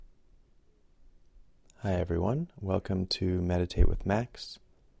Hi everyone, welcome to Meditate with Max.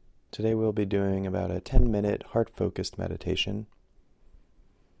 Today we'll be doing about a 10-minute heart-focused meditation.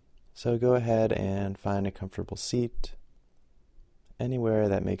 So go ahead and find a comfortable seat, anywhere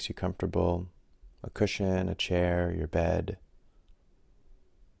that makes you comfortable, a cushion, a chair, your bed.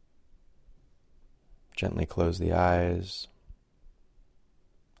 Gently close the eyes,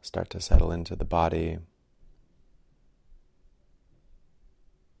 start to settle into the body.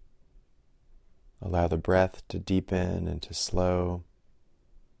 Allow the breath to deepen and to slow,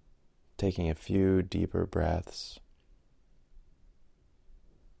 taking a few deeper breaths.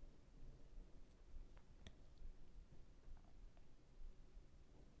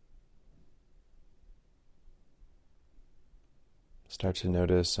 Start to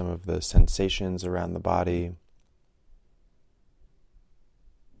notice some of the sensations around the body,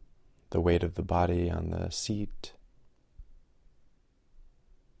 the weight of the body on the seat,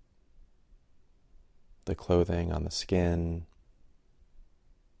 the clothing on the skin,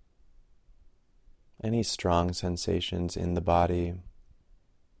 any strong sensations in the body.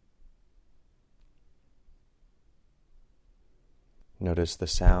 Notice the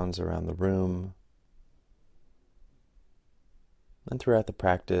sounds around the room. And throughout the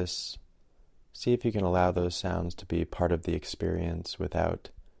practice, see if you can allow those sounds to be part of the experience without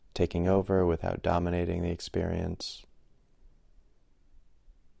taking over, without dominating the experience.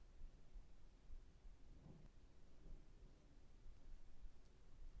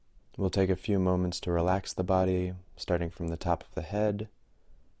 We'll take a few moments to relax the body, starting from the top of the head.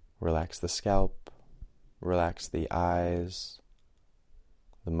 Relax the scalp, relax the eyes,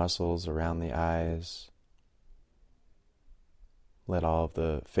 the muscles around the eyes. Let all of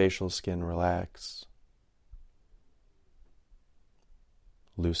the facial skin relax.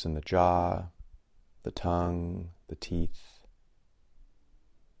 Loosen the jaw, the tongue, the teeth.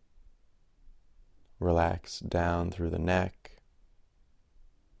 Relax down through the neck,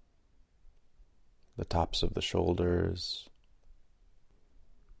 the tops of the shoulders.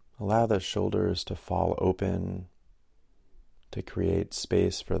 Allow the shoulders to fall open to create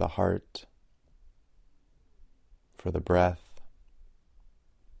space for the heart, for the breath.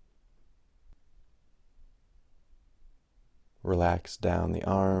 Relax down the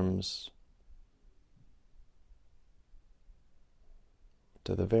arms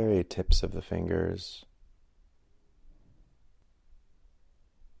to the very tips of the fingers.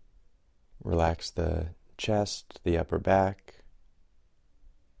 Relax the chest, the upper back.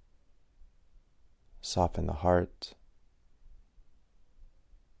 Soften the heart.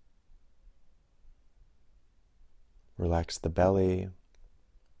 Relax the belly,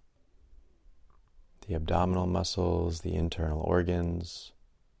 the abdominal muscles, the internal organs,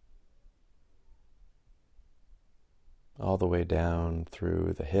 all the way down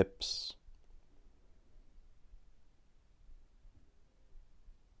through the hips.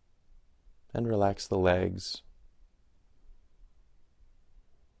 And relax the legs,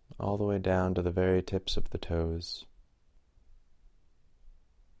 all the way down to the very tips of the toes.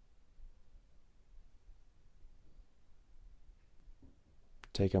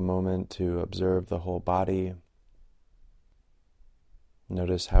 Take a moment to observe the whole body.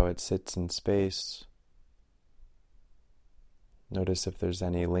 Notice how it sits in space. Notice if there's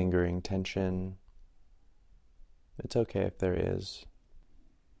any lingering tension. It's okay if there is.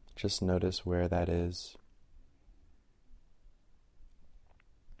 Just notice where that is.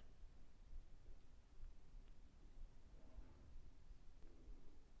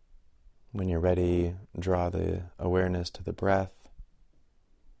 When you're ready, draw the awareness to the breath.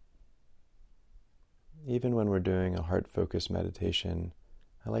 Even when we're doing a heart-focused meditation,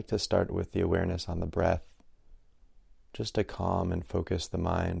 I like to start with the awareness on the breath, just to calm and focus the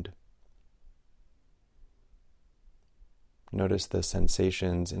mind. Notice the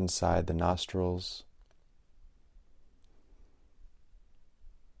sensations inside the nostrils.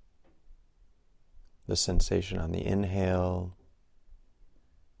 The sensation on the inhale.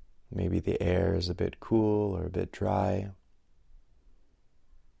 Maybe the air is a bit cool or a bit dry.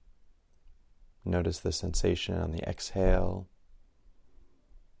 Notice the sensation on the exhale.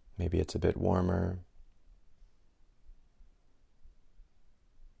 Maybe it's a bit warmer.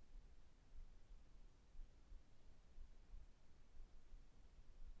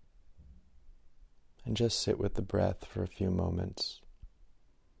 And just sit with the breath for a few moments.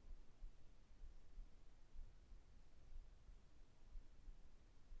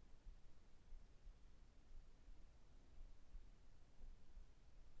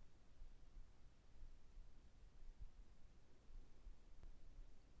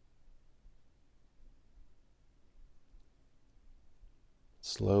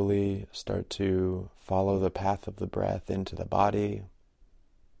 Slowly start to follow the path of the breath into the body,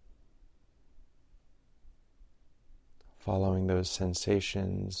 following those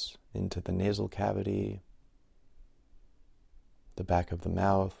sensations into the nasal cavity, the back of the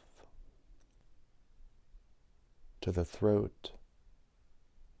mouth, to the throat.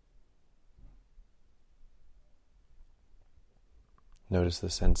 Notice the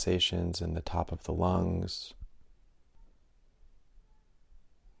sensations in the top of the lungs,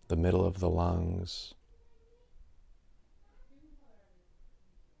 the middle of the lungs,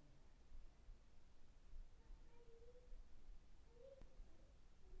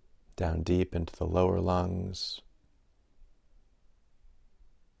 down deep into the lower lungs.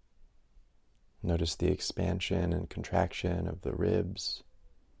 Notice the expansion and contraction of the ribs.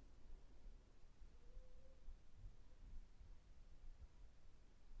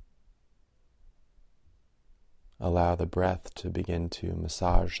 Allow the breath to begin to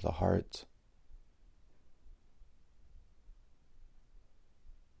massage the heart.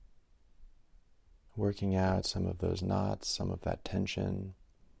 Working out some of those knots, some of that tension.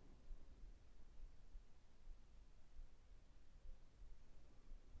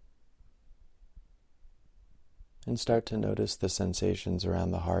 And start to notice the sensations around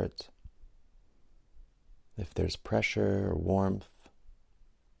the heart. If there's pressure or warmth,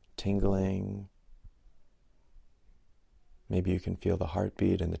 tingling, maybe you can feel the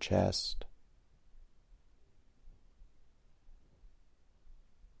heartbeat in the chest.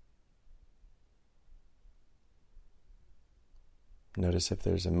 Notice if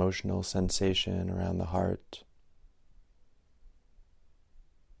there's emotional sensation around the heart.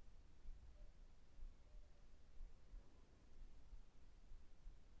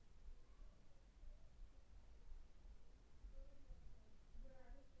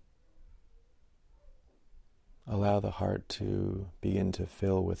 Allow the heart to begin to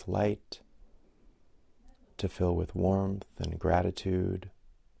fill with light, to fill with warmth and gratitude.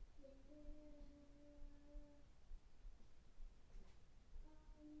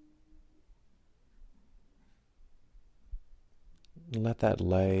 And let that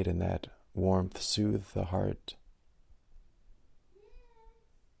light and that warmth soothe the heart.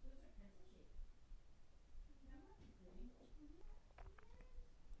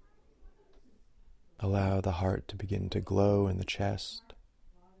 Allow the heart to begin to glow in the chest.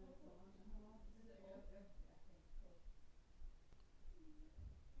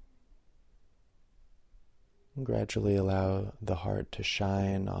 And gradually allow the heart to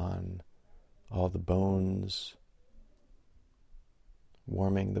shine on all the bones,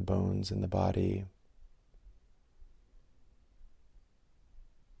 warming the bones in the body.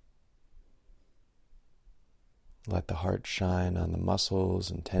 Let the heart shine on the muscles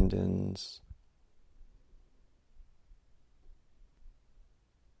and tendons.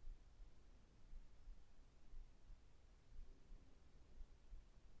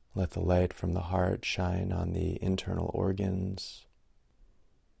 Let the light from the heart shine on the internal organs.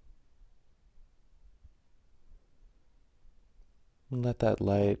 And let that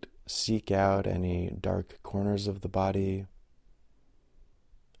light seek out any dark corners of the body,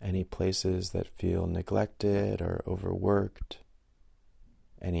 any places that feel neglected or overworked,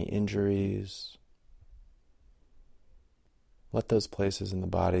 any injuries. Let those places in the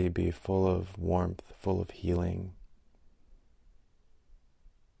body be full of warmth, full of healing.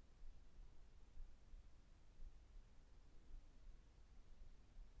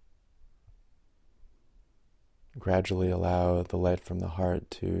 Gradually allow the light from the heart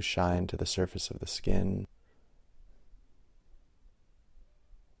to shine to the surface of the skin,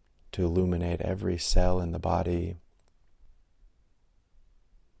 to illuminate every cell in the body.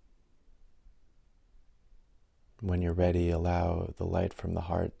 When you're ready, allow the light from the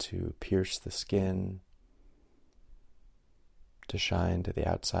heart to pierce the skin, to shine to the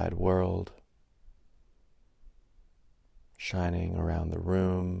outside world, shining around the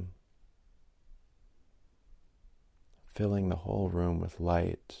room, filling the whole room with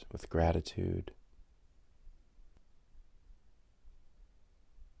light, with gratitude.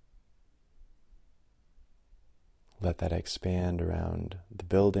 Let that expand around the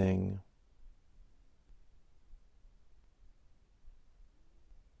building,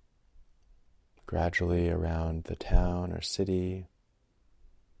 gradually around the town or city,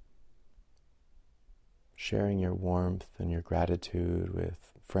 sharing your warmth and your gratitude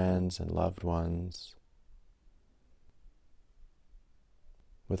with friends and loved ones,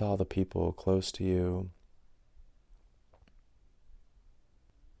 with all the people close to you.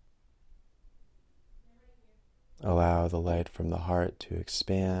 Allow the light from the heart to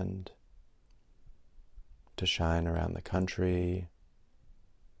expand, to shine around the country,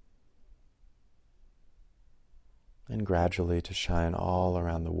 and gradually to shine all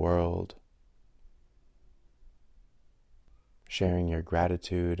around the world, sharing your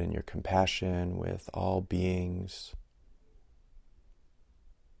gratitude and your compassion with all beings,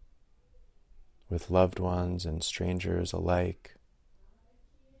 with loved ones and strangers alike,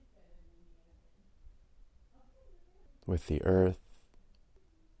 with the earth,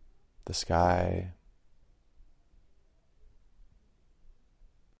 the sky,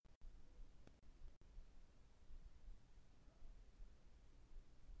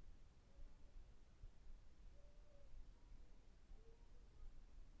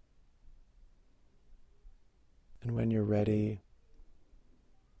 and when you're ready,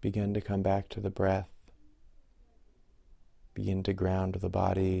 begin to come back to the breath. Begin to ground the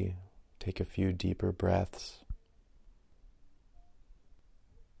body. Take a few deeper breaths.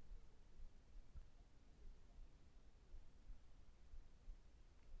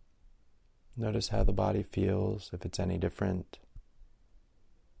 Notice how the body feels, if it's any different.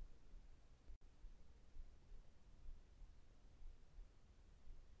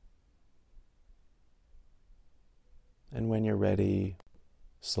 And when you're ready,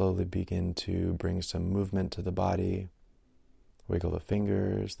 slowly begin to bring some movement to the body. Wiggle the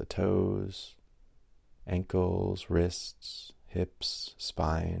fingers, the toes, ankles, wrists, hips,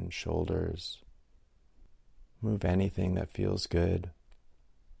 spine, shoulders. Move anything that feels good.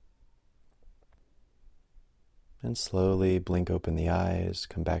 And slowly blink open the eyes,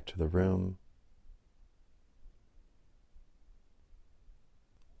 come back to the room.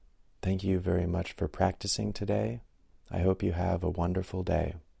 Thank you very much for practicing today. I hope you have a wonderful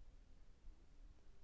day.